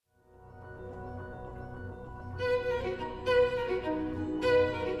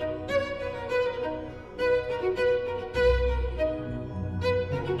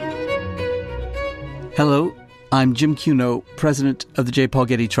Hello, I'm Jim Cuno, President of the J. Paul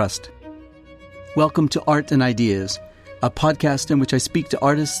Getty Trust. Welcome to Art and Ideas, a podcast in which I speak to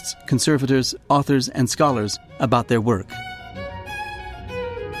artists, conservators, authors, and scholars about their work.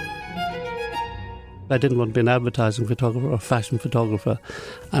 I didn't want to be an advertising photographer or a fashion photographer.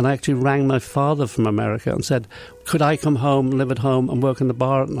 And I actually rang my father from America and said, could I come home, live at home and work in the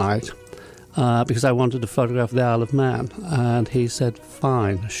bar at night? Because I wanted to photograph the Isle of Man. And he said,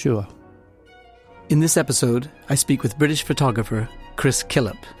 fine, sure. In this episode, I speak with British photographer Chris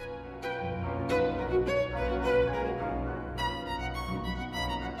Killip.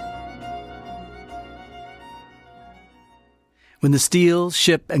 When the steel,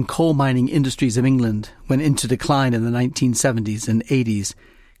 ship and coal mining industries of England went into decline in the 1970s and 80s,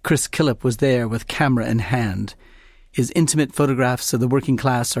 Chris Killip was there with camera in hand. His intimate photographs of the working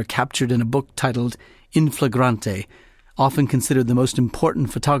class are captured in a book titled In Flagrante, often considered the most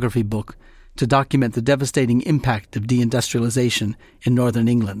important photography book to document the devastating impact of deindustrialization in northern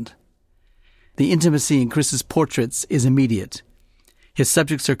England. The intimacy in Chris's portraits is immediate. His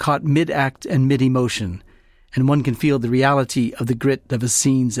subjects are caught mid-act and mid-emotion, and one can feel the reality of the grit of his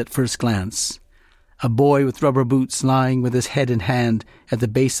scenes at first glance. A boy with rubber boots lying with his head in hand at the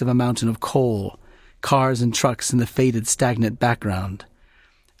base of a mountain of coal, cars and trucks in the faded, stagnant background.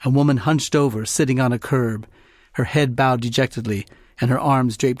 A woman hunched over, sitting on a curb, her head bowed dejectedly, and her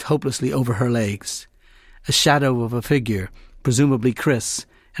arms draped hopelessly over her legs. A shadow of a figure, presumably Chris,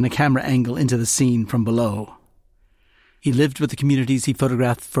 and a camera angle into the scene from below. He lived with the communities he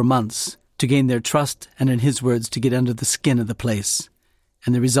photographed for months, to gain their trust and, in his words, to get under the skin of the place.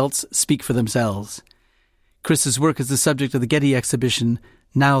 And the results speak for themselves. Chris's work is the subject of the Getty exhibition,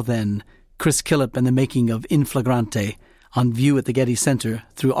 Now Then, Chris Killip and the Making of In Flagrante, on view at the Getty Center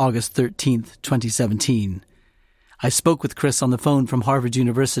through August 13th, 2017. I spoke with Chris on the phone from Harvard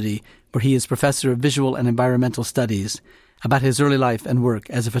University, where he is professor of visual and environmental studies, about his early life and work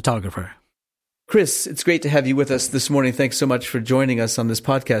as a photographer. Chris, it's great to have you with us this morning. Thanks so much for joining us on this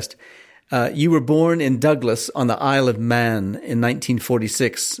podcast. You were born in Douglas on the Isle of Man in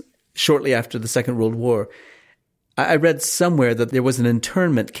 1946, shortly after the Second World War. I read somewhere that there was an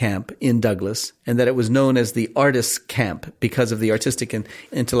internment camp in Douglas and that it was known as the Artists' Camp because of the artistic and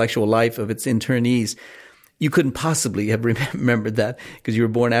intellectual life of its internees. You couldn't possibly have remembered that because you were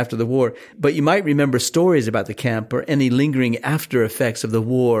born after the war, but you might remember stories about the camp or any lingering after effects of the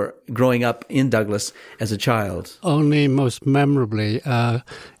war growing up in Douglas as a child. Only most memorably,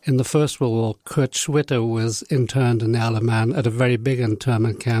 in the First World War, Kurt Schwitter was interned in the Isle of Man at a very big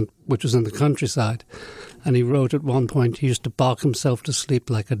internment camp, which was in the countryside. And he wrote at one point he used to bark himself to sleep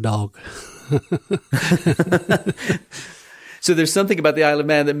like a dog. So there's something about the Isle of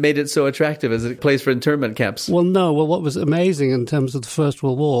Man that made it so attractive as a place for internment camps. Well, no. Well, what was amazing in terms of the First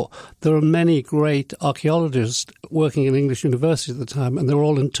World War, there were many great archaeologists working in English universities at the time, and they were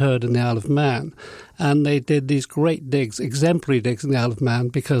all interred in the Isle of Man. And they did these great digs, exemplary digs in the Isle of Man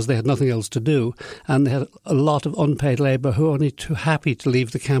because they had nothing else to do. And they had a lot of unpaid labour who were only too happy to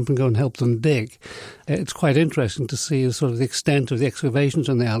leave the camp and go and help them dig. It's quite interesting to see sort of the extent of the excavations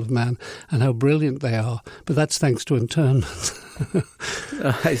in the Isle of Man and how brilliant they are. But that's thanks to internment.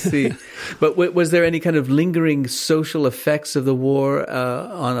 I see. But was there any kind of lingering social effects of the war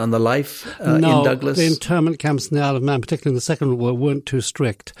on the life in Douglas? No, the internment camps in the Isle of Man, particularly in the Second World War, weren't too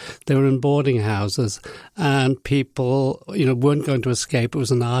strict. They were in boarding houses and people, weren't going to escape. It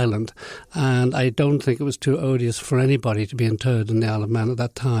was an island. And I don't think it was too odious for anybody to be interred in the Isle of Man at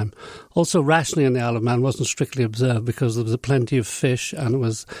that time. Also, rationing in the Isle of Man wasn't strictly observed because there was plenty of fish and it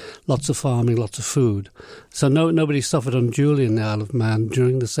was lots of farming, lots of food. So nobody suffered unduly in the Isle of Man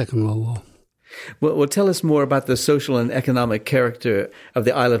during the Second World War. Well, tell us more about the social and economic character of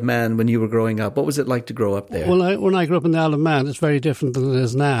the Isle of Man when you were growing up. What was it like to grow up there? Well, when I grew up in the Isle of Man, it's very different than it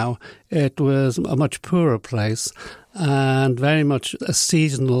is now. It was a much poorer place and very much a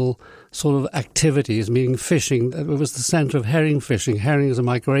seasonal sort of activities, meaning fishing. It was the centre of herring fishing. Herring is a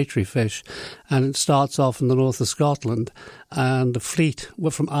migratory fish, and it starts off in the north of Scotland. And the fleet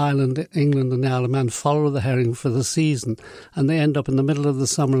from Ireland, England and the Isle of Man follow the herring for the season, and they end up in the middle of the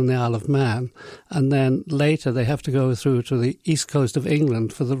summer in the Isle of Man. And then later they have to go through to the east coast of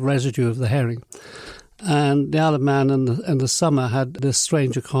England for the residue of the herring. And the Isle of Man in the summer had this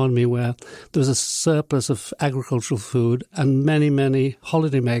strange economy where there was a surplus of agricultural food and many, many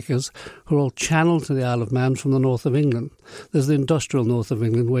holidaymakers who were all channeled to the Isle of Man from the north of England. There's the industrial north of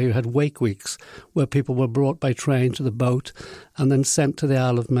England where you had wake weeks, where people were brought by train to the boat and then sent to the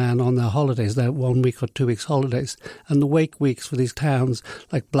Isle of Man on their holidays, their 1 week or 2 weeks holidays. And the wake weeks for these towns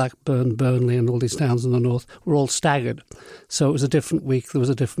like Blackburn, Burnley and all these towns in the north were all staggered. So it was a different week, there was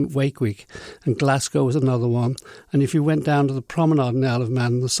a different wake week. And Glasgow was another one. And if you went down to the promenade in the Isle of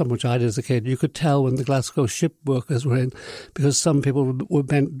Man, some which I did as a kid, you could tell when the Glasgow ship workers were in, because some people were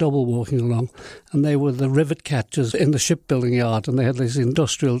bent double walking along, and they were the rivet catchers in the shipbuilding yard, and they had these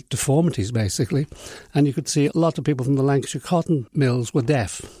industrial deformities, basically. And you could see a lot of people from the Lancashire cotton mills were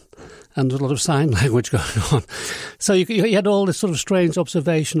deaf, and there was a lot of sign language going on. So you had all this sort of strange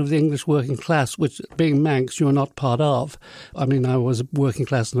observation of the English working class, which, being Manx, you were not part of. I mean, I was working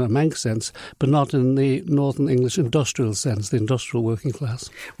class in a Manx sense, but not in the Northern English industrial sense, the industrial working class.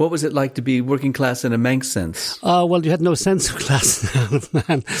 What was it like to be working class in a Manx sense? Well, you had no sense of class in the Isle of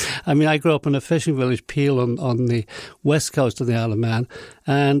Man. I mean, I grew up in a fishing village, Peel, on the west coast of the Isle of Man,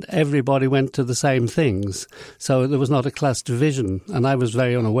 and everybody went to the same things. So there was not a class division, and I was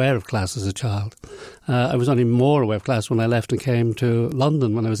very unaware of class as a child. I was only more aware of class when I left and came to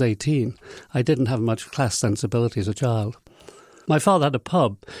London when I was 18. I didn't have much class sensibility as a child. My father had a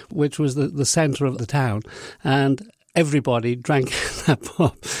pub, which was the centre of the town, and everybody drank in that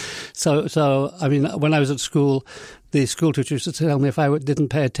pub. So I mean, when I was at school, the school teacher used to tell me if I didn't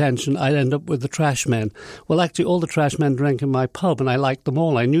pay attention, I'd end up with the trash men. Well, actually, all the trash men drank in my pub, and I liked them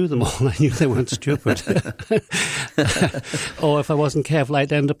all. I knew them all. I knew they weren't stupid. Or if I wasn't careful,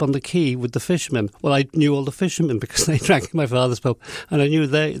 I'd end up on the quay with the fishermen. Well, I knew all the fishermen because they drank in my father's pub, and I knew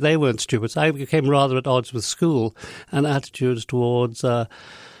they weren't stupid. So I became rather at odds with school and attitudes towards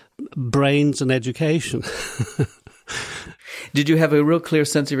brains and education. Did you have a real clear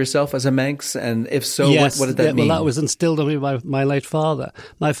sense of yourself as a Manx? And if so, yes, what did that mean? Well, that was instilled in me by my late father.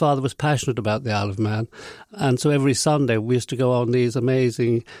 My father was passionate about the Isle of Man. And so every Sunday we used to go on these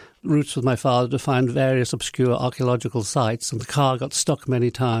amazing routes with my father to find various obscure archaeological sites. And the car got stuck many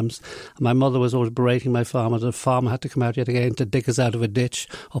times. And my mother was always berating my farmer. The farmer had to come out yet again to dig us out of a ditch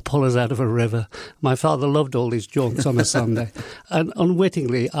or pull us out of a river. My father loved all these jaunts on a Sunday. And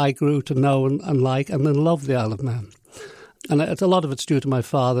unwittingly, I grew to know and like and then love the Isle of Man. And a lot of it's due to my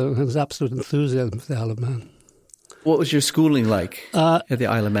father and his absolute enthusiasm for the Isle of Man. What was your schooling like at the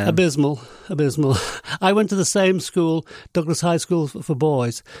Isle of Man? Abysmal. I went to the same school, Douglas High School for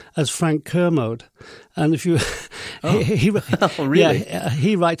Boys, as Frank Kermode. And if you... Oh, really? Yeah,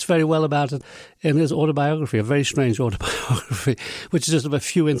 he writes very well about it in his autobiography, a very strange autobiography, which is just of a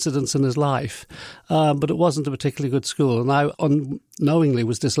few incidents in his life. But it wasn't a particularly good school, and I unknowingly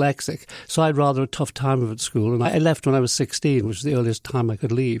was dyslexic, so I had rather a tough time of it at school. And I left when I was 16, which was the earliest time I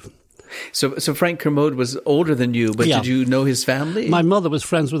could leave. So Frank Kermode was older than you, but Did you know his family? My mother was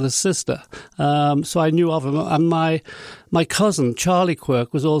friends with his sister, so I knew of him. And my cousin, Charlie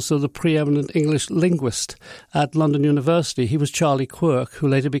Quirk, was also the preeminent English linguist at London University. He was Charlie Quirk, who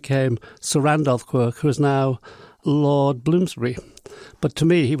later became Sir Randolph Quirk, who is now Lord Bloomsbury. But to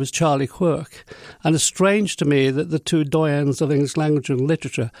me, he was Charlie Quirk. And it's strange to me that the two doyens of English language and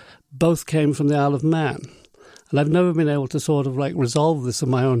literature both came from the Isle of Man. And I've never been able to sort of like resolve this in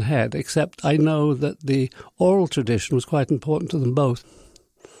my own head, except I know that the oral tradition was quite important to them both.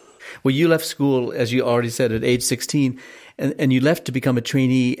 Well, you left school, as you already said, at age 16, and you left to become a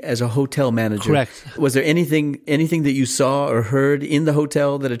trainee as a hotel manager. Correct. Was there anything that you saw or heard in the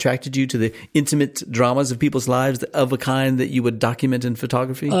hotel that attracted you to the intimate dramas of people's lives of a kind that you would document in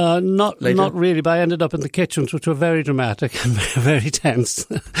photography? Not really, but I ended up in the kitchens, which were very dramatic and very tense.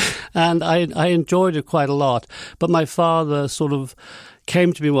 And I enjoyed it quite a lot. But my father sort of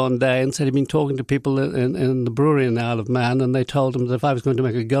came to me one day and said he'd been talking to people in the brewery in the Isle of Man, and they told him that if I was going to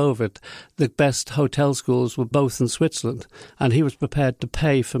make a go of it, the best hotel schools were both in Switzerland, and he was prepared to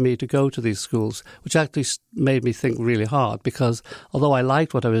pay for me to go to these schools, which actually made me think really hard, because although I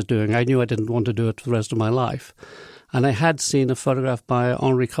liked what I was doing, I knew I didn't want to do it for the rest of my life. And I had seen a photograph by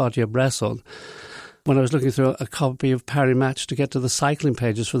Henri Cartier-Bresson when I was looking through a copy of Paris Match to get to the cycling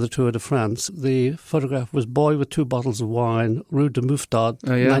pages for the Tour de France. The photograph was Boy with 2 bottles of wine, Rue de Mouffetard,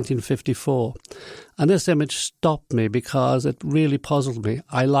 1954. And this image stopped me because it really puzzled me.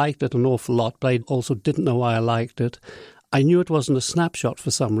 I liked it an awful lot, but I also didn't know why I liked it. I knew it wasn't a snapshot for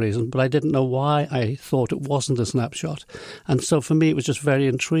some reason, but I didn't know why I thought it wasn't a snapshot. And so for me, it was just very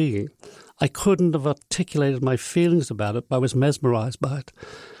intriguing. I couldn't have articulated my feelings about it, but I was mesmerized by it.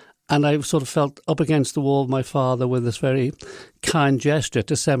 And I sort of felt up against the wall of my father with this very kind gesture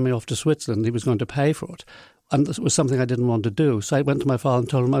to send me off to Switzerland. He was going to pay for it. And it was something I didn't want to do. So I went to my father and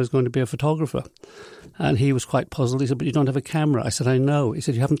told him I was going to be a photographer. And he was quite puzzled. He said, but you don't have a camera. I said, I know. He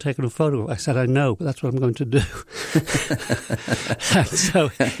said, you haven't taken a photograph. I said, I know, but that's what I'm going to do. And so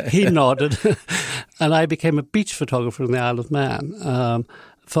he nodded. And I became a beach photographer in the Isle of Man,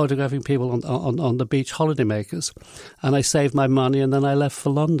 photographing people on the beach, holidaymakers. And I saved my money, and then I left for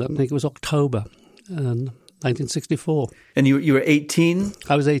London. I think it was October 1964. And you were 18?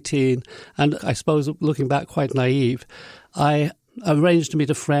 I was 18, and I suppose, looking back, quite naive. I arranged to meet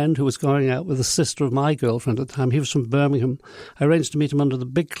a friend who was going out with the sister of my girlfriend at the time. He was from Birmingham. I arranged to meet him under the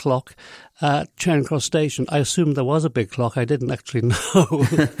big clock at Charing Cross Station. I assumed there was a big clock. I didn't actually know.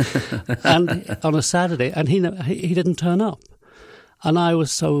 And on a Saturday, and he didn't turn up. And I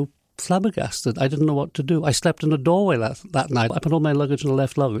was so flabbergasted. I didn't know what to do. I slept in a doorway that night. I put all my luggage in the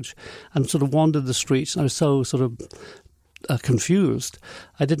left luggage and sort of wandered the streets. And I was so sort of confused.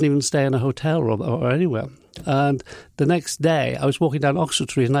 I didn't even stay in a hotel or anywhere. And the next day, I was walking down Oxford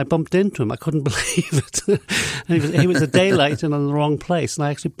Street and I bumped into him. I couldn't believe it. And he was a day late and in the wrong place, and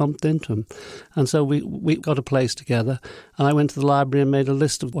I actually bumped into him. And so we got a place together, and I went to the library and made a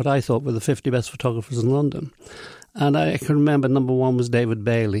list of what I thought were the 50 best photographers in London. And I can remember number 1 was David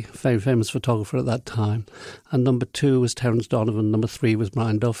Bailey, very famous photographer at that time. And number 2 was Terence Donovan. Number 3 was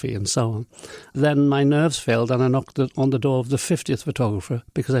Brian Duffy, and so on. Then my nerves failed, and I knocked on the door of the 50th photographer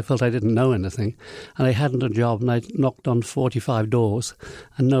because I felt I didn't know anything. And I hadn't a job, and I knocked on 45 doors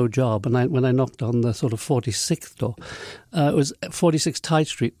and no job. And when I knocked on the sort of 46th door, it was 46 Tite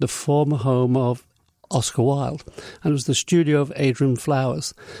Street, the former home of Oscar Wilde, and it was the studio of Adrian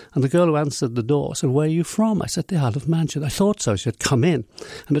Flowers. And the girl who answered the door said, where are you from? I said, the Isle of Man. She said, I thought so. She said, come in.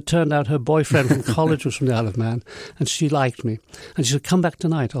 And it turned out her boyfriend from college was from the Isle of Man, and she liked me. And she said, come back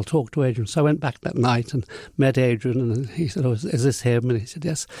tonight, I'll talk to Adrian. So I went back that night and met Adrian, and he said, oh, is this him? And he said,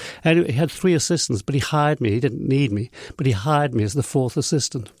 yes. Anyway, he had 3 assistants, but he hired me. He didn't need me, but he hired me as the 4th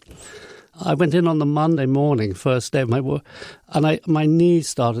assistant. I went in on the Monday morning, first day of my work, and my knees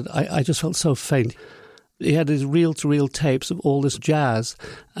started. I just felt so faint. He had his reel-to-reel tapes of all this jazz,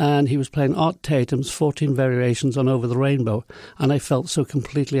 and he was playing Art Tatum's 14 Variations on Over the Rainbow, and I felt so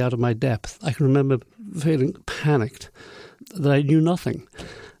completely out of my depth. I can remember feeling panicked that I knew nothing.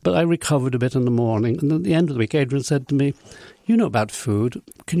 But I recovered a bit in the morning, and at the end of the week, Adrian said to me, you know about food.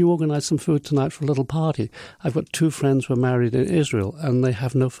 Can you organise some food tonight for a little party? I've got 2 friends who are married in Israel, and they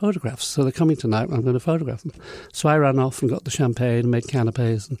have no photographs, so they're coming tonight, and I'm going to photograph them. So I ran off and got the champagne and made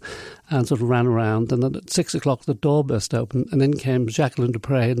canapés and sort of ran around. And then at 6 o'clock, the door burst open, and in came Jacqueline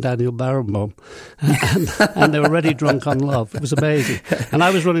Dupre and Daniel Barenboim, and they were already drunk on love. It was amazing. And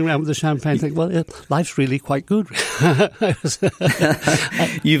I was running around with the champagne thinking, well, life's really quite good.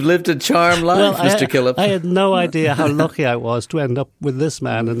 You've lived a charmed life, Mr. Killip. I had no idea how lucky I was to end up with this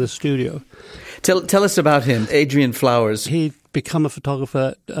man in the studio. Tell us about him, Adrian Flowers. He'd become a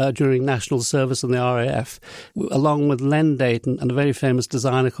photographer during national service in the RAF, along with Len Dayton and a very famous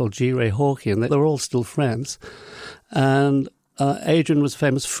designer called G. Ray Hawkey, and they were all still friends. And Adrian was a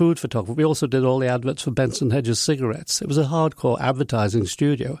famous food photographer. We also did all the adverts for Benson Hedges cigarettes. It was a hardcore advertising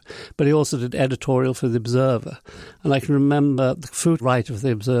studio, but he also did editorial for The Observer. And I can remember the food writer for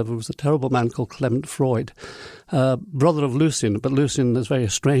The Observer was a terrible man called Clement Freud, brother of Lucien, but Lucien is very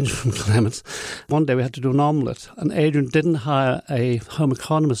estranged from Clement. One day we had to do an omelette, and Adrian didn't hire a home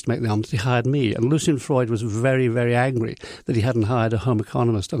economist to make the omelette, he hired me. And Lucien Freud was very, very angry that he hadn't hired a home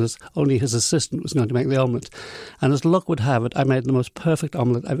economist, and only his assistant was going to make the omelette. And as luck would have it, I made the most perfect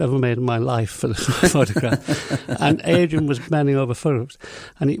omelette I've ever made in my life for this photograph. And Adrian was bending over photos,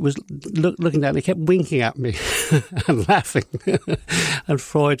 and he was looking down, he kept winking at me and laughing. And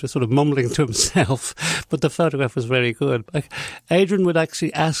Freud was sort of mumbling to himself, but the photograph was very good. Adrian would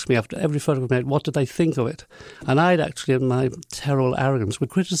actually ask me after every photograph made, what did I think of it? And I'd actually, in my terrible arrogance, would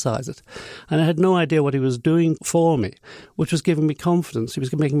criticise it. And I had no idea what he was doing for me, which was giving me confidence. He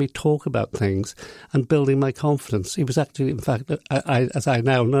was making me talk about things and building my confidence. He was actually, in fact, as I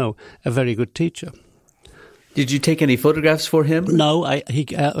now know, a very good teacher. Did you take any photographs for him? No.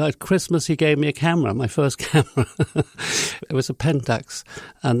 At Christmas, he gave me a camera, my first camera. It was a Pentax,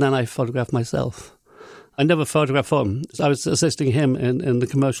 and then I photographed myself. I never photographed for him. I was assisting him in the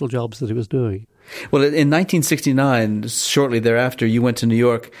commercial jobs that he was doing. Well, in 1969, shortly thereafter, you went to New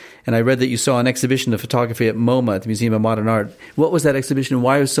York, and I read that you saw an exhibition of photography at MoMA, at the Museum of Modern Art. What was that exhibition, and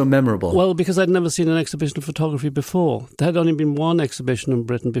why was it so memorable? Well, because I'd never seen an exhibition of photography before. There had only been one exhibition in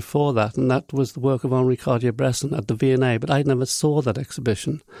Britain before that, and that was the work of Henri Cartier-Bresson at the V&A, but I never saw that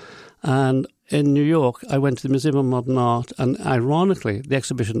exhibition. And in New York, I went to the Museum of Modern Art, and ironically, the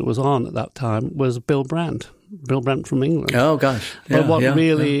exhibition that was on at that time was Bill Brandt. Bill Brent from England. Oh, gosh. But what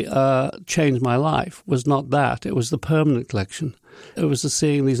really changed my life was not that. It was the permanent collection. It was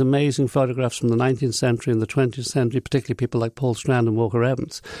seeing these amazing photographs from the 19th century and the 20th century, particularly people like Paul Strand and Walker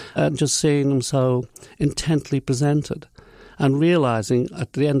Evans, and just seeing them so intently presented. And realizing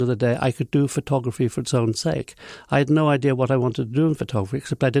at the end of the day I could do photography for its own sake. I had no idea what I wanted to do in photography,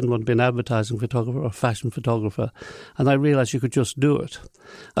 except I didn't want to be an advertising photographer or a fashion photographer. And I realized you could just do it.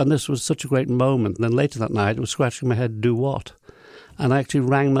 And this was such a great moment. And then later that night, I was scratching my head, do what? And I actually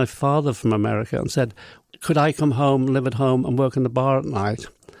rang my father from America and said, could I come home, live at home and work in the bar at night?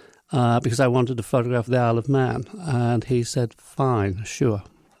 Because I wanted to photograph the Isle of Man. And he said, fine, sure.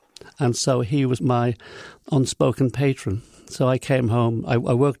 And so he was my unspoken patron. So I came home, I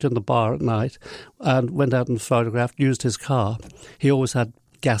worked in the bar at night and went out and photographed, used his car. He always had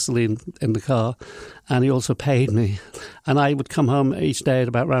gasoline in the car, and he also paid me. And I would come home each day at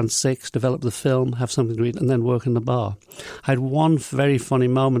about around 6, develop the film, have something to eat, and then work in the bar. I had one very funny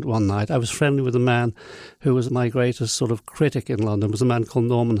moment one night. I was friendly with a man who was my greatest sort of critic in London. It was a man called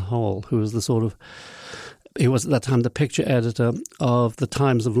Norman Hall, who was he was at that time the picture editor of the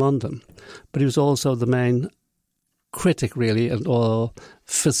Times of London. But he was also the main critic, really, or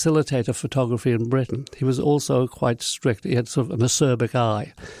facilitator of photography in Britain. He was also quite strict. He had sort of an acerbic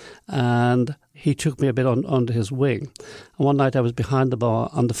eye. And he took me a bit under his wing. And one night I was behind the bar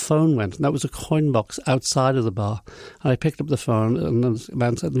and the phone went. And that was a coin box outside of the bar. And I picked up the phone and the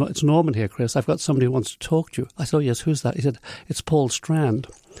man said, it's Norman here, Chris. I've got somebody who wants to talk to you. I said, oh, yes, who's that? He said, it's Paul Strand.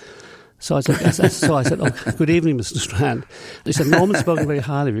 So I said, oh, good evening, Mr. Strand. He said, Norman's spoken very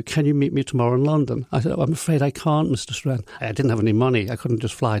highly of you. Can you meet me tomorrow in London? I said, oh, I'm afraid I can't, Mr. Strand. I didn't have any money. I couldn't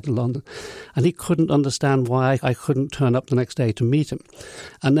just fly to London. And he couldn't understand why I couldn't turn up the next day to meet him.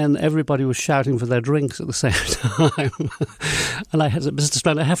 And then everybody was shouting for their drinks at the same time. And I said, Mr.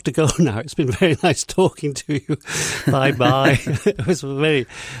 Strand, I have to go now. It's been very nice talking to you. Bye-bye. It was a very,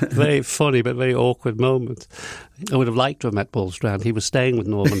 very funny but very awkward moment. I would have liked to have met Paul Strand. He was staying with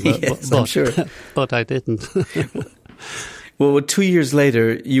Norman, I'm sure. But I didn't. Well, 2 years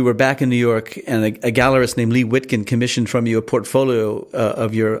later, you were back in New York, and a gallerist named Lee Witkin commissioned from you a portfolio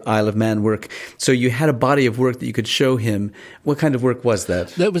of your Isle of Man work. So you had a body of work that you could show him. What kind of work was that?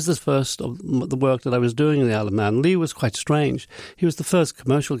 That was the first of the work that I was doing in the Isle of Man. Lee was quite strange. He was the first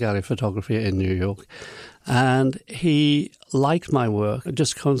commercial gallery photographer in New York. And he liked my work. It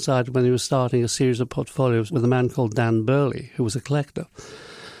just coincided when he was starting a series of portfolios with a man called Dan Burley, who was a collector.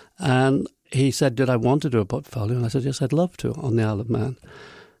 And he said, did I want to do a portfolio? And I said, yes, I'd love to, on the Isle of Man.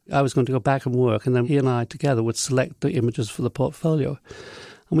 I was going to go back and work, and then he and I together would select the images for the portfolio.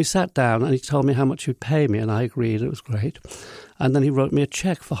 And we sat down, and he told me how much he'd pay me, and I agreed. It was great. And then he wrote me a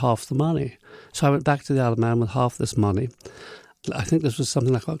cheque for half the money. So I went back to the Isle of Man with half this money. I think this was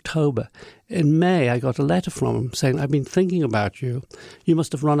something like October. In May, I got a letter from him saying, I've been thinking about you. You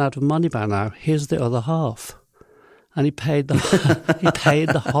must have run out of money by now. Here's the other half. And he paid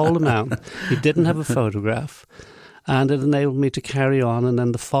the whole amount. He didn't have a photograph. And it enabled me to carry on. And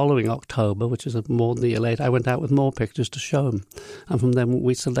then the following October, which is more than a year later, I went out with more pictures to show him. And from then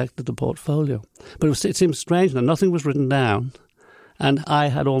we selected the portfolio. But it seemed strange that nothing was written down. And I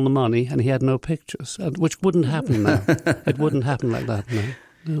had all the money, and he had no pictures, which wouldn't happen now. It wouldn't happen like that now.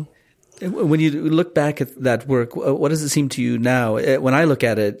 No. When you look back at that work, what does it seem to you now? When I look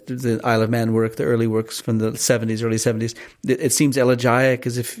at it, the Isle of Man work, the early works from the 70s, early 70s, it seems elegiac,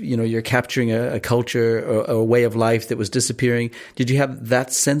 as if you're capturing a culture or a way of life that was disappearing. Did you have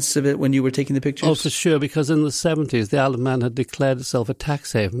that sense of it when you were taking the pictures? Oh, for sure, because in the 70s, the Isle of Man had declared itself a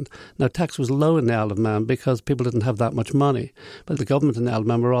tax haven. Now, tax was low in the Isle of Man because people didn't have that much money. But the government in the Isle of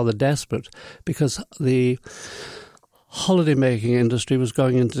Man were rather desperate because the holiday-making industry was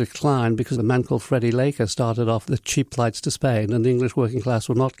going into decline because a man called Freddie Laker started off the cheap flights to Spain, and the English working class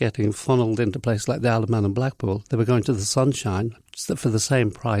were not getting funneled into places like the Isle of Man and Blackpool. They were going to the Sunshine for the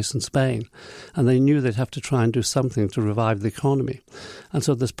same price in Spain, and they knew they'd have to try and do something to revive the economy. And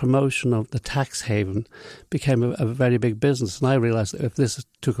so this promotion of the tax haven became a very big business, and I realised that if this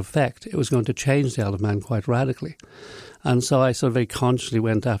took effect, it was going to change the Isle of Man quite radically. And so I sort of very consciously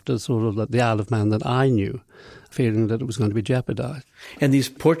went after sort of the Isle of Man that I knew, feeling that it was going to be jeopardized. And these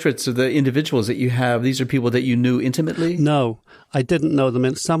portraits of the individuals that you have, these are people that you knew intimately? No, I didn't know them.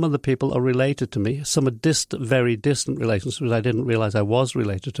 And some of the people are related to me. Some are very distant relations, because I didn't realize I was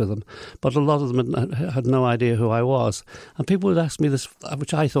related to them. But a lot of them had no idea who I was. And people would ask me this,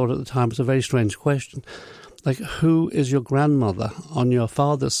 which I thought at the time was a very strange question. Like, who is your grandmother on your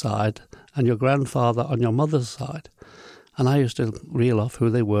father's side and your grandfather on your mother's side? And I used to reel off who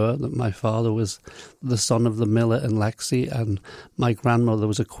they were, that my father was the son of the miller in Laxey, and my grandmother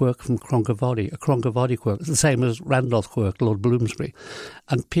was a Quirk from Cronkervoddy, a Cronkervoddy Quirk, the same as Randolph Quirk, Lord Bloomsbury.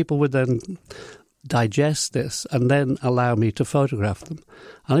 And people would then digest this and then allow me to photograph them.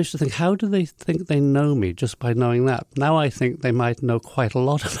 And I used to think, how do they think they know me just by knowing that? Now I think they might know quite a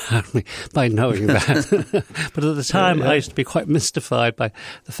lot about me by knowing that. But at the time, I used to be quite mystified by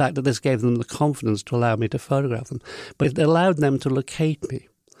the fact that this gave them the confidence to allow me to photograph them. But it allowed them to locate me.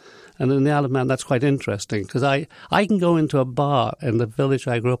 And in the Isle of Man, that's quite interesting, because I can go into a bar in the village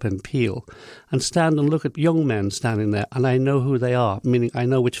I grew up in, Peel, and stand and look at young men standing there, and I know who they are, meaning I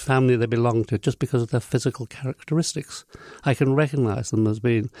know which family they belong to just because of their physical characteristics. I can recognise them as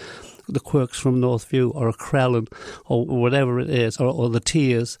being the Quirks from Northview or a Crellin or whatever it is, or the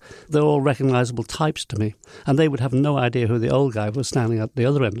Tears. They're all recognisable types to me, and they would have no idea who the old guy was standing at the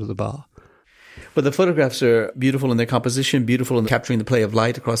other end of the bar. But the photographs are beautiful in their composition, beautiful in capturing the play of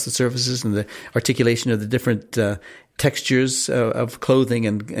light across the surfaces and the articulation of the different textures of clothing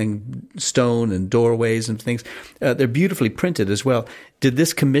and stone and doorways and things. They're beautifully printed as well. Did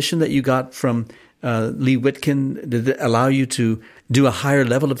this commission that you got from Lee Witkin, did it allow you to do a higher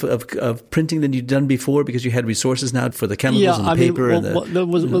level of printing than you'd done before because you had resources now for the chemicals and the paper?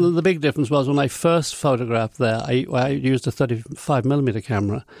 The big difference was when I first photographed there, I used a 35mm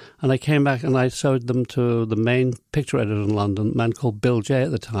camera, and I came back and I showed them to the main picture editor in London, a man called Bill Jay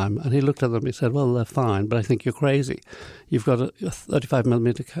at the time, and he looked at them and he said, well, they're fine, but I think you're crazy. You've got a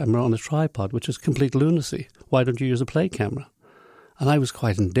 35mm camera on a tripod, which is complete lunacy. Why don't you use a plate camera? And I was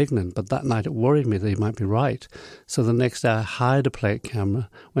quite indignant, but that night it worried me that he might be right. So the next day I hired a plate camera,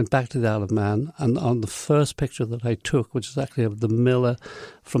 went back to the Isle of Man, and on the first picture that I took, which is actually of the miller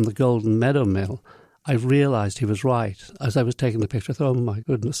from the Golden Meadow Mill, I realised he was right. As I was taking the picture, I thought, oh my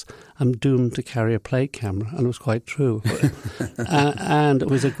goodness, I'm doomed to carry a plate camera. And it was quite true. And it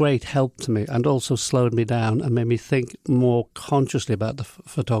was a great help to me, and also slowed me down and made me think more consciously about the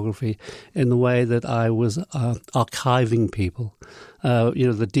photography in the way that I was archiving people.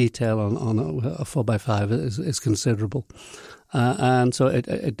 The detail on a 4x5 is considerable. And so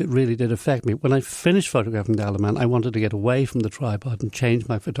it really did affect me. When I finished photographing the Isle of Man, I wanted to get away from the tripod and change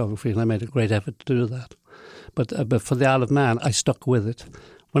my photography, and I made a great effort to do that. But for the Isle of Man, I stuck with it.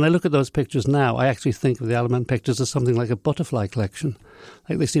 When I look at those pictures now, I actually think of the Isle of Man pictures as something like a butterfly collection.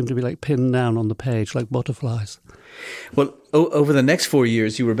 Like they seem to be like pinned down on the page like butterflies. Well, over the next 4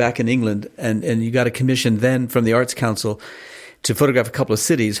 years, you were back in England, and you got a commission then from the Arts Council to photograph a couple of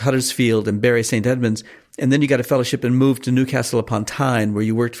cities, Huddersfield and Bury St. Edmunds. And then you got a fellowship and moved to Newcastle upon Tyne, where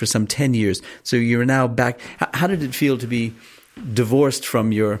you worked for some 10 years. So you're now back. How did it feel to be divorced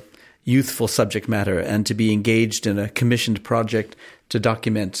from your youthful subject matter and to be engaged in a commissioned project to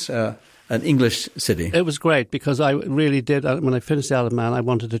document an English city? It was great because I really did. When I finished the Isle of Man, I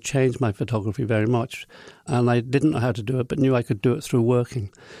wanted to change my photography very much. And I didn't know how to do it, but knew I could do it through working.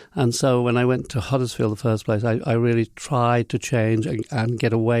 And so when I went to Huddersfield the first place, I really tried to change and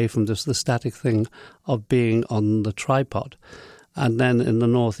get away from just the static thing of being on the tripod. And then in the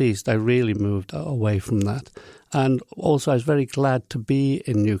northeast, I really moved away from that. And also I was very glad to be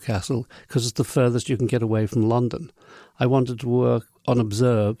in Newcastle because it's the furthest you can get away from London. I wanted to work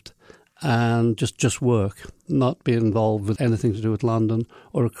unobserved and just work, not be involved with anything to do with London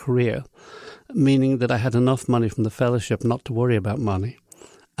or a career, meaning that I had enough money from the fellowship not to worry about money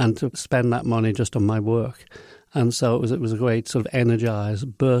and to spend that money just on my work. And so it was a great sort of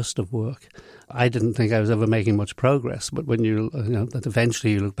energised burst of work. I didn't think I was ever making much progress, but when that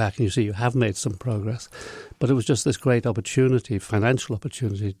eventually you look back and you see you have made some progress. But it was just this great opportunity, financial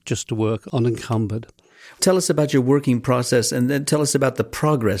opportunity, just to work unencumbered. Tell us about your working process, and then tell us about the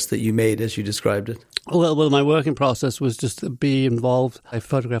progress that you made as you described it. Well, my working process was just to be involved. I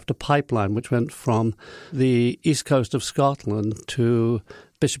photographed a pipeline which went from the east coast of Scotland to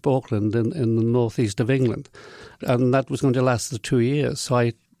Bishop Auckland in the northeast of England. And that was going to last for 2 years. So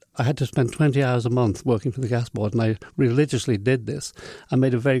I had to spend 20 hours a month working for the gas board, and I religiously did this. I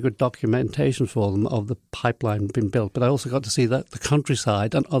made a very good documentation for them of the pipeline being built, but I also got to see the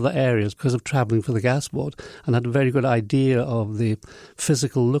countryside and other areas because of travelling for the gas board, and had a very good idea of the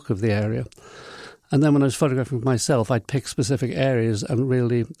physical look of the area. And then when I was photographing myself, I'd pick specific areas and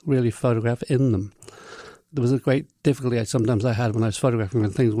really, really photograph in them. There was a great difficulty I had when I was photographing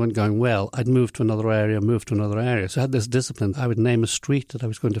when things weren't going well. I'd move to another area. So I had this discipline. I would name a street that I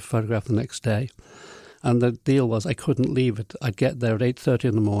was going to photograph the next day. And the deal was I couldn't leave it. I'd get there at 8:30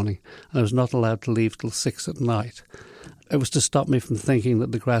 in the morning, and I was not allowed to leave till 6 at night. It was to stop me from thinking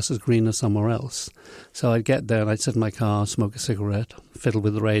that the grass is greener somewhere else. So I'd get there and I'd sit in my car, smoke a cigarette, fiddle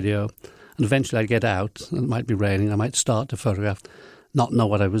with the radio, And eventually I'd get out, and it might be raining, I might start to photograph, not know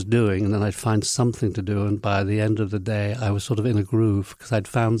what I was doing, and then I'd find something to do, and by the end of the day I was sort of in a groove because I'd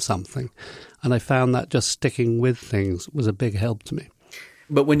found something. And I found that just sticking with things was a big help to me.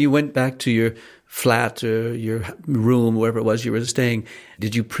 But when you went back to your flat or your room, wherever it was you were staying,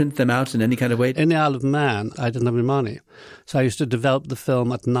 did you print them out in any kind of way? In the Isle of Man, I didn't have any money. So I used to develop the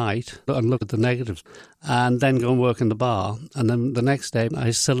film at night and look at the negatives and then go and work in the bar. And then the next day,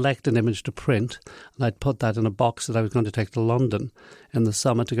 I select an image to print, and I'd put that in a box that I was going to take to London in the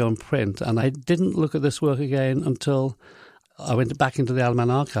summer to go and print. And I didn't look at this work again until I went back into the Isle of Man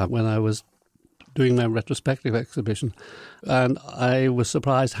archive when I was doing my retrospective exhibition, and I was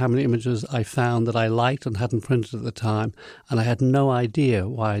surprised how many images I found that I liked and hadn't printed at the time, and I had no idea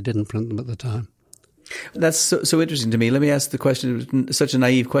why I didn't print them at the time. That's so interesting to me. Let me ask the question, it was such a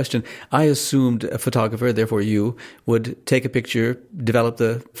naive question. I assumed a photographer, therefore you, would take a picture, develop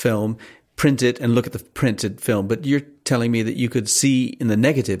the film, print it, and look at the printed film. But you're telling me that you could see in the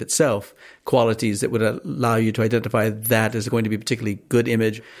negative itself qualities that would allow you to identify that as going to be a particularly good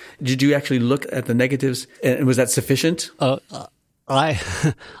image. Did you actually look at the negatives, and was that sufficient? I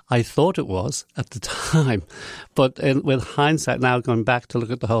thought it was at the time, but with hindsight now, going back to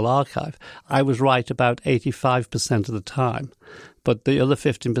look at the whole archive, I was right about 85% of the time. But the other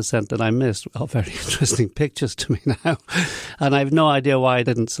 15% that I missed are very interesting pictures to me now, and I have no idea why I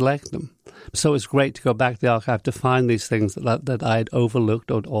didn't select them. So it's great to go back to the archive to find these things that I had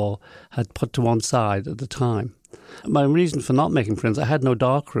overlooked or had put to one side at the time. My reason for not making prints, I had no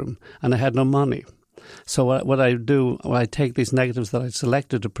darkroom and I had no money. So what I do, I take these negatives that I'd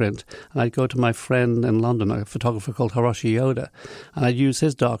selected to print, and I'd go to my friend in London, a photographer called Hiroshi Yoda, and I'd use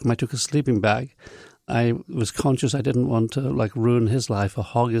his darkroom. I took a sleeping bag. I was conscious I didn't want to ruin his life or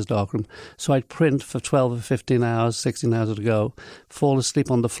hog his darkroom. So I'd print for 12 or 15 hours, 16 hours to go, fall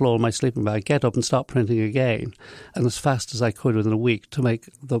asleep on the floor in my sleeping bag, get up and start printing again, and as fast as I could within a week to make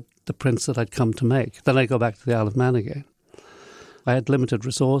the prints that I'd come to make. Then I'd go back to the Isle of Man again. I had limited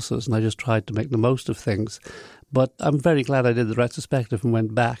resources and I just tried to make the most of things. But I'm very glad I did the retrospective and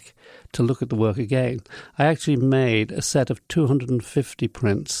went back to look at the work again. I actually made a set of 250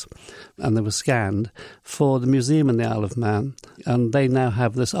 prints, and they were scanned, for the museum in the Isle of Man. And they now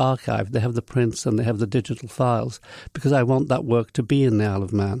have this archive. They have the prints and they have the digital files, because I want that work to be in the Isle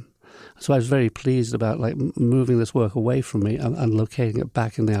of Man. So I was very pleased about moving this work away from me and locating it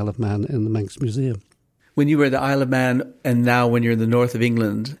back in the Isle of Man in the Manx Museum. When you were at the Isle of Man and now when you're in the north of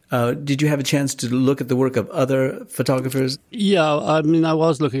England, did you have a chance to look at the work of other photographers? Yeah, I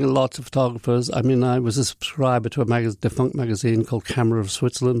was looking at lots of photographers. I was a subscriber to a defunct magazine called Camera of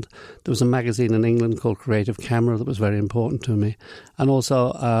Switzerland. There was a magazine in England called Creative Camera that was very important to me. And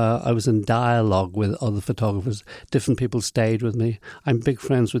also I was in dialogue with other photographers. Different people stayed with me. I'm big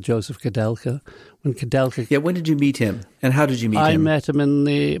friends with Joseph Koudelka. When did you meet him? And how did you meet him? I met him in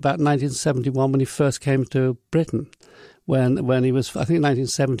about 1971 when he first came to Britain. When he was, I think in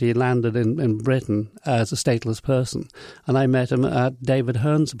 1970, he landed in Britain as a stateless person. And I met him at David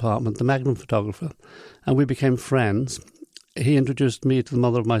Hearn's apartment, the Magnum photographer. And we became friends. He introduced me to the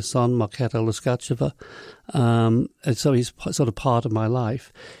mother of my son, Marketa Luskacheva. And so he's sort of part of my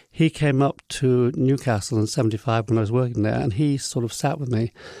life. He came up to Newcastle in 1975 when I was working there, and he sort of sat with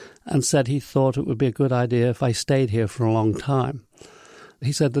me and said he thought it would be a good idea if I stayed here for a long time.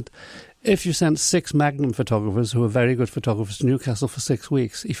 He said that if you sent 6 Magnum photographers who were very good photographers to Newcastle for 6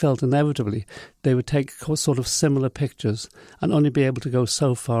 weeks, he felt inevitably they would take sort of similar pictures and only be able to go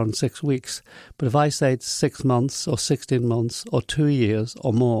so far in 6 weeks. But if I stayed 6 months or 16 months or 2 years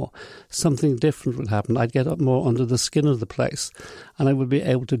or more, something different would happen. I'd get up more under the skin of the place, and I would be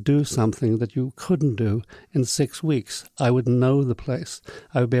able to do something that you couldn't do in 6 weeks. I would know the place.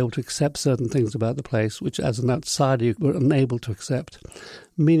 I would be able to accept certain things about the place which as an outsider you were unable to accept.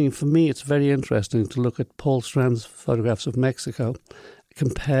 Meaning for me it's very interesting to look at Paul Strand's photographs of Mexico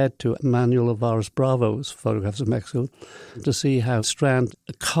compared to Manuel Alvarez Bravo's photographs of Mexico, to see how Strand,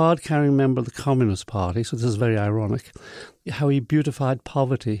 a card-carrying member of the Communist Party, so this is very ironic, how he beautified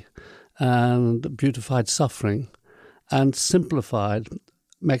poverty and beautified suffering and simplified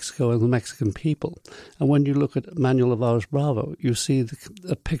Mexico and the Mexican people. And when you look at Manuel Alvarez Bravo, you see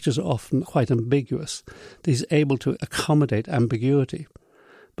the pictures are often quite ambiguous. He's able to accommodate ambiguity.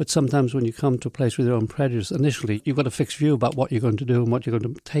 But sometimes when you come to a place with your own prejudice, initially you've got a fixed view about what you're going to do and what you're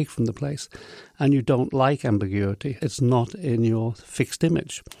going to take from the place. And you don't like ambiguity. It's not in your fixed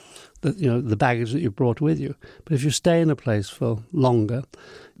image, the baggage that you brought with you. But if you stay in a place for longer,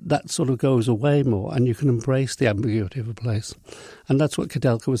 that sort of goes away more and you can embrace the ambiguity of a place. And that's what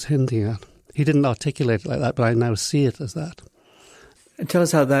Koudelka was hinting at. He didn't articulate it like that, but I now see it as that. And tell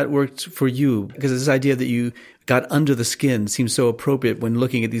us how that worked for you, because this idea that you got under the skin seems so appropriate when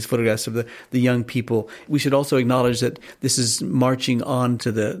looking at these photographs of the young people. We should also acknowledge that this is marching on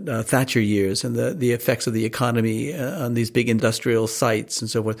to the Thatcher years and the effects of the economy on these big industrial sites and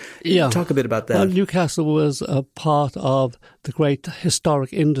so forth. Yeah. Talk a bit about that. Well, Newcastle was a part of the great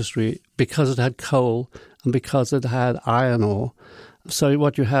historic industry because it had coal and because it had iron ore. So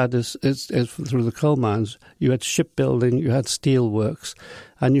what you had is through the coal mines, you had shipbuilding, you had steelworks,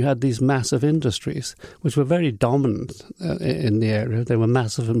 and you had these massive industries, which were very dominant in the area. They were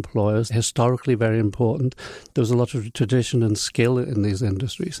massive employers, historically very important. There was a lot of tradition and skill in these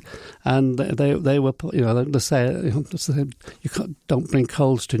industries. And they were, they say, don't bring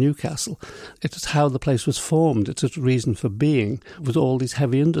coals to Newcastle. It's how the place was formed. It's its reason for being, with all these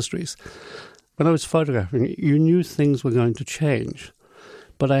heavy industries. When I was photographing, you knew things were going to change,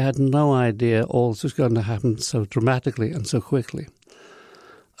 but I had no idea all this was going to happen so dramatically and so quickly.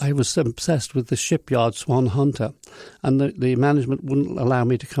 I was obsessed with the shipyard Swan Hunter, and the management wouldn't allow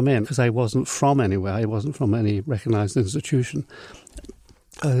me to come in because I wasn't from anywhere. I wasn't from any recognised institution.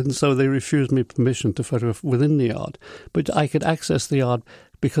 And so they refused me permission to photograph within the yard. But I could access the yard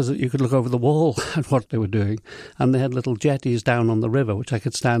because you could look over the wall at what they were doing. And they had little jetties down on the river, which I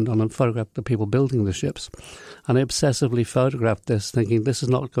could stand on and photograph the people building the ships. And I obsessively photographed this, thinking this is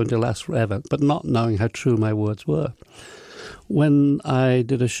not going to last forever, but not knowing how true my words were. When I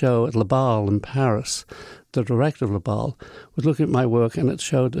did a show at Le Bal in Paris, the director of Le Bal was looking at my work, and it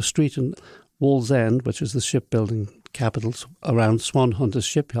showed a street in Wallsend, which is the shipbuilding capital around Swan Hunter's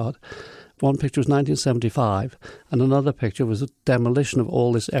shipyard. One picture was 1975, and another picture was a demolition of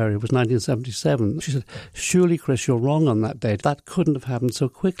all this area. It was 1977. She said, "Surely, Chris, you're wrong on that date. That couldn't have happened so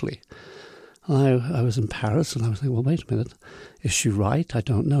quickly." And I was in Paris, and I was thinking, well, wait a minute. Is she right? I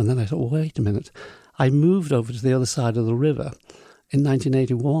don't know. And then I thought, well, wait a minute. I moved over to the other side of the river in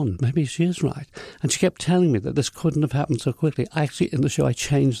 1981. Maybe she is right. And she kept telling me that this couldn't have happened so quickly. Actually, in the show, I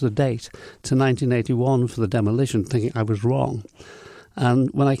changed the date to 1981 for the demolition, thinking I was wrong.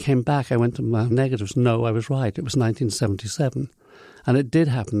 And when I came back, I went to my negatives. No, I was right. It was 1977. And it did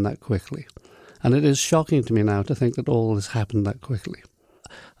happen that quickly. And it is shocking to me now to think that all this happened that quickly.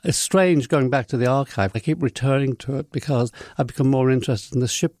 It's strange going back to the archive. I keep returning to it because I've become more interested in the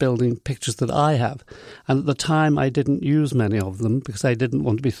shipbuilding pictures that I have. And at the time, I didn't use many of them because I didn't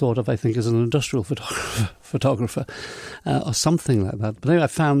want to be thought of, I think, as an industrial photographer or something like that. But anyway, I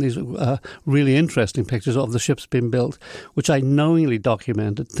found these really interesting pictures of the ships being built, which I knowingly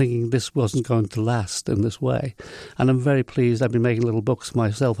documented, thinking this wasn't going to last in this way. And I'm very pleased. I've been making little books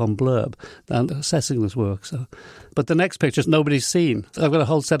myself on Blurb and assessing this work. But the next pictures nobody's seen. I've got a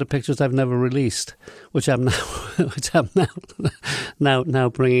whole set of pictures I've never released, which I'm now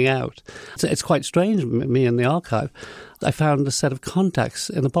bringing out. It's quite strange, me in the archive. I found a set of contacts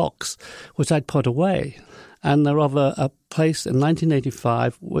in a box, which I'd put away. And they're of a place in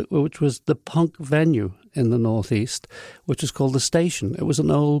 1985, which was the punk venue in the northeast, which is called The Station. It was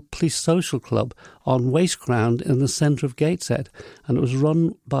an old police social club on waste ground in the centre of Gateshead, and it was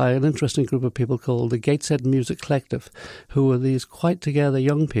run by an interesting group of people called the Gateshead Music Collective, who were these quite together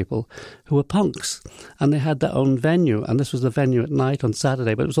young people who were punks, and they had their own venue, and this was the venue at night on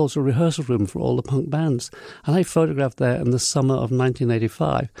Saturday, but it was also a rehearsal room for all the punk bands. And I photographed there in the summer of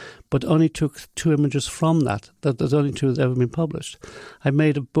 1985, but only took 2 images from that. There's only 2 that have ever been published. I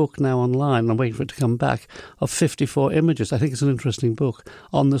made a book now online, I'm waiting for it to come back, of 54 images. I think it's an interesting book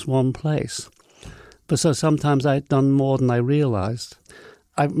on this one place. But so sometimes I'd done more than I realised.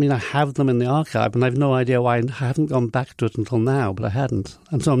 I mean, I have them in the archive, and I've no idea why I haven't gone back to it until now, but I hadn't.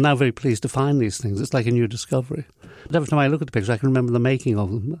 And so I'm now very pleased to find these things. It's like a new discovery. But every time I look at the pictures, I can remember the making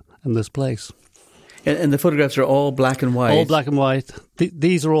of them in this place. And the photographs are all black and white? All black and white.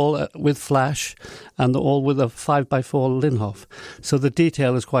 These are all with flash, and they're all with a 5x4 Linhof. So the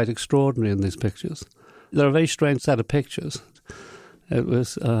detail is quite extraordinary in these pictures. They're a very strange set of pictures. It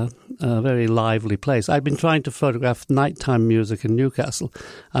was a very lively place. I'd been trying to photograph nighttime music in Newcastle,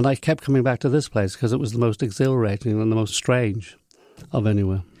 and I kept coming back to this place because it was the most exhilarating and the most strange of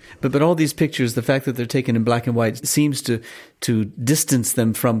anywhere. But all these pictures, the fact that they're taken in black and white seems to distance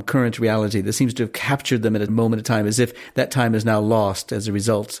them from current reality. That seems to have captured them at a moment in time, as if that time is now lost as a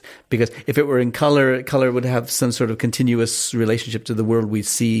result. Because if it were in color would have some sort of continuous relationship to the world we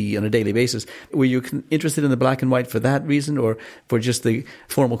see on a daily basis. Were you interested in the black and white for that reason, or for just the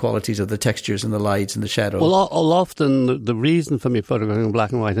formal qualities of the textures and the lights and the shadows? Well, often the reason for me photographing in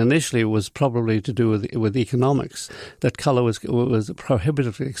black and white initially was probably to do with economics. That color was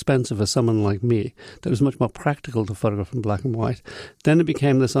prohibitively expensive for someone like me. That it was much more practical to photograph in black and white. Then it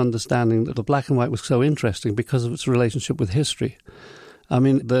became this understanding that the black and white was so interesting because of its relationship with history. I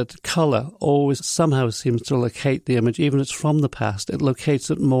mean, the colour always somehow seems to locate the image, even if it's from the past, it locates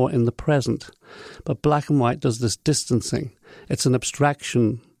it more in the present. But black and white does this distancing. It's an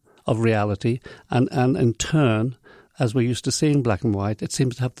abstraction of reality, and in turn, as we're used to seeing black and white, it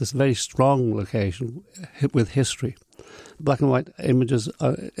seems to have this very strong location with history. Black and white images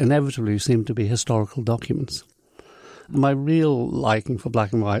inevitably seem to be historical documents. My real liking for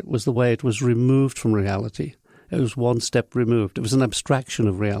black and white was the way it was removed from reality. It was one step removed. It was an abstraction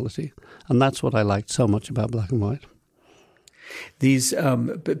of reality. And that's what I liked so much about black and white. These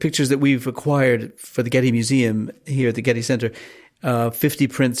pictures that we've acquired for the Getty Museum here at the Getty Center, 50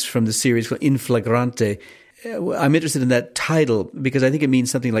 prints from the series called In Flagrante. I'm interested in that title because I think it means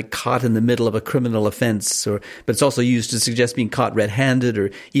something like caught in the middle of a criminal offense, but it's also used to suggest being caught red-handed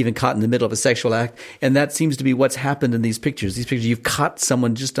or even caught in the middle of a sexual act. And that seems to be what's happened in these pictures. These pictures, you've caught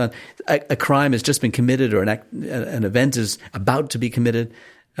someone just on a crime has just been committed or an event is about to be committed.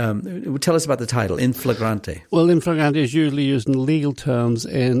 Tell us about the title, In Flagrante. Well, In Flagrante is usually used in legal terms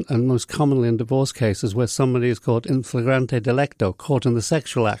and most commonly in divorce cases where somebody is caught in flagrante delicto, caught in the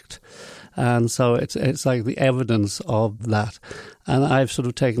sexual act. And so it's like the evidence of that. And I've sort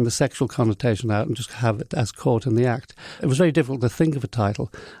of taken the sexual connotation out and just have it as caught in the act. It was very difficult to think of a title.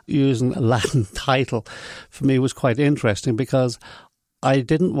 Using a Latin title for me was quite interesting because I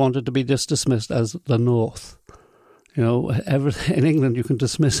didn't want it to be just dismissed as the North. You know, in England you can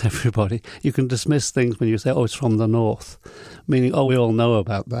dismiss everybody. You can dismiss things when you say, oh, it's from the North, meaning, oh, we all know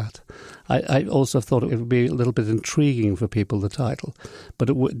about that. I also thought it would be a little bit intriguing for people, the title, but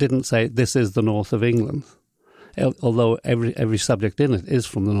it didn't say this is the North of England, although every subject in it is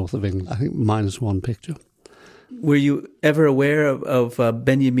from the North of England, I think minus one picture. Were you ever aware of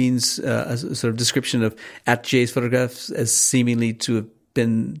Benjamin's sort of description of Atget's photographs as seemingly to have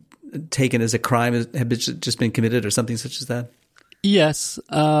been taken as a crime, had just been committed or something such as that? Yes,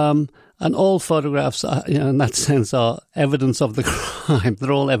 and all photographs, in that sense, are evidence of the crime.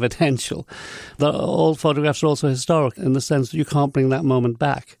 They're all evidential. All photographs are also historic in the sense that you can't bring that moment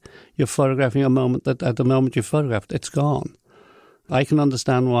back. You're photographing a moment that at the moment you photographed, it's gone. I can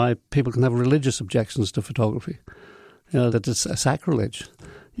understand why people can have religious objections to photography, that it's a sacrilege.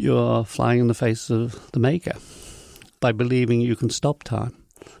 You're flying in the face of the maker by believing you can stop time,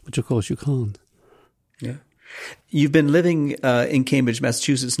 which of course you can't. Yeah. You've been living in Cambridge,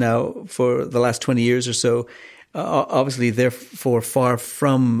 Massachusetts now for the last 20 years or so, obviously therefore far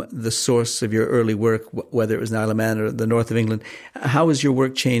from the source of your early work, whether it was in Isle of Man or the north of England. How has your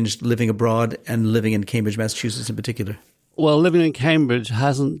work changed living abroad and living in Cambridge, Massachusetts in particular? Well, living in Cambridge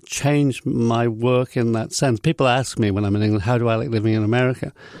hasn't changed my work in that sense. People ask me when I'm in England, how do I like living in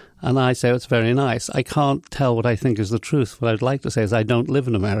America? And I say, it's very nice. I can't tell what I think is the truth. What I'd like to say is I don't live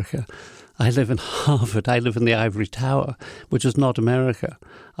in America. I live in Harvard. I live in the Ivory Tower, which is not America.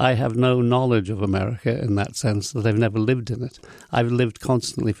 I have no knowledge of America in that sense, that I've never lived in it. I've lived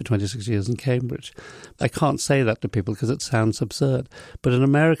constantly for 26 years in Cambridge. I can't say that to people because it sounds absurd. But an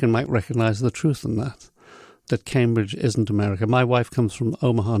American might recognize the truth in that Cambridge isn't America. My wife comes from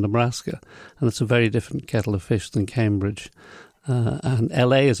Omaha, Nebraska, and it's a very different kettle of fish than Cambridge. And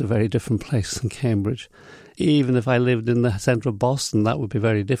LA is a very different place than Cambridge. Even if I lived in the centre of Boston, that would be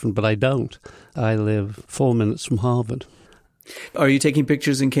very different, but I don't. I live 4 minutes from Harvard. Are you taking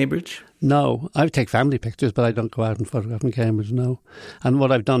pictures in Cambridge? No, I take family pictures, but I don't go out and photograph in Cambridge, no. And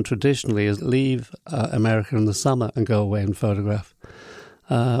what I've done traditionally is leave America in the summer and go away and photograph.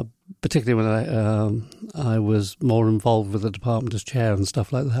 Particularly when I was more involved with the department as chair and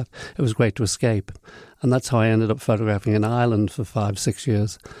stuff like that. It was great to escape. And that's how I ended up photographing in Ireland for 5-6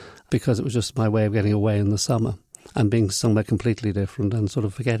 years, because it was just my way of getting away in the summer and being somewhere completely different and sort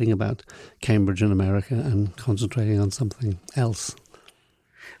of forgetting about Cambridge and America and concentrating on something else.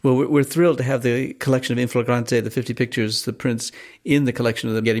 Well, we're thrilled to have the collection of In Flagrante, the 50 pictures, the prints in the collection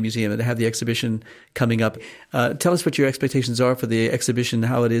of the Getty Museum, and to have the exhibition coming up. Tell us what your expectations are for the exhibition,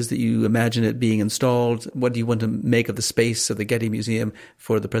 how it is that you imagine it being installed. What do you want to make of the space of the Getty Museum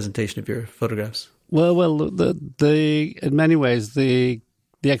for the presentation of your photographs? Well, in many ways, the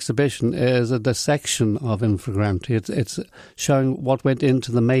exhibition is a dissection of In Flagrante. It's showing what went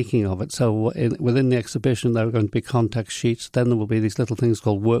into the making of it. So within the exhibition, there are going to be contact sheets. Then there will be these little things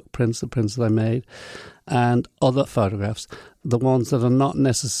called work prints, the prints that I made, and other photographs, the ones that are not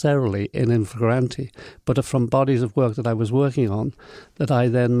necessarily in Flagrante, but are from bodies of work that I was working on, that I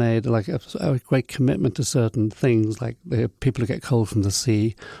then made like a great commitment to certain things, like the people who get coal from the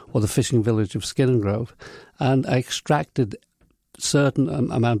sea, or the fishing village of Skinningrove. And I extracted certain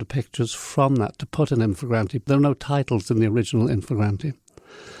amount of pictures from that to put in Flagrante. There are no titles in the original In Flagrante.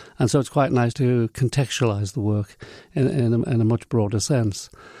 And so it's quite nice to contextualise the work in a much broader sense.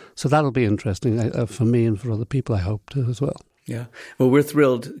 So that'll be interesting for me and for other people, I hope, too, as well. Yeah. Well, we're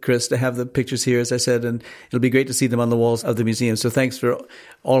thrilled, Chris, to have the pictures here, as I said, and it'll be great to see them on the walls of the museum. So thanks for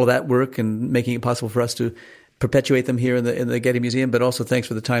all of that work and making it possible for us to perpetuate them here in the Getty Museum, but also thanks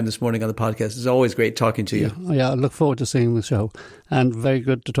for the time this morning on the podcast. It's always great talking to you. Yeah, I look forward to seeing the show. And very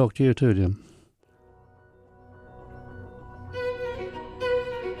good to talk to you too, Jim.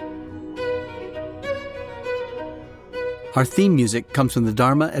 Our theme music comes from the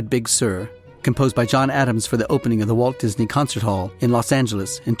Dharma at Big Sur, composed by John Adams for the opening of the Walt Disney Concert Hall in Los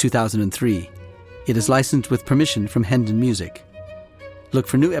Angeles in 2003. It is licensed with permission from Hendon Music. Look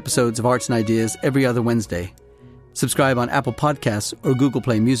for new episodes of Arts and Ideas every other Wednesday. Subscribe on Apple Podcasts or Google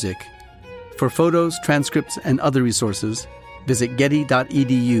Play Music. For photos, transcripts, and other resources, visit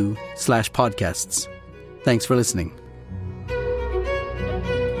getty.edu/podcasts. Thanks for listening.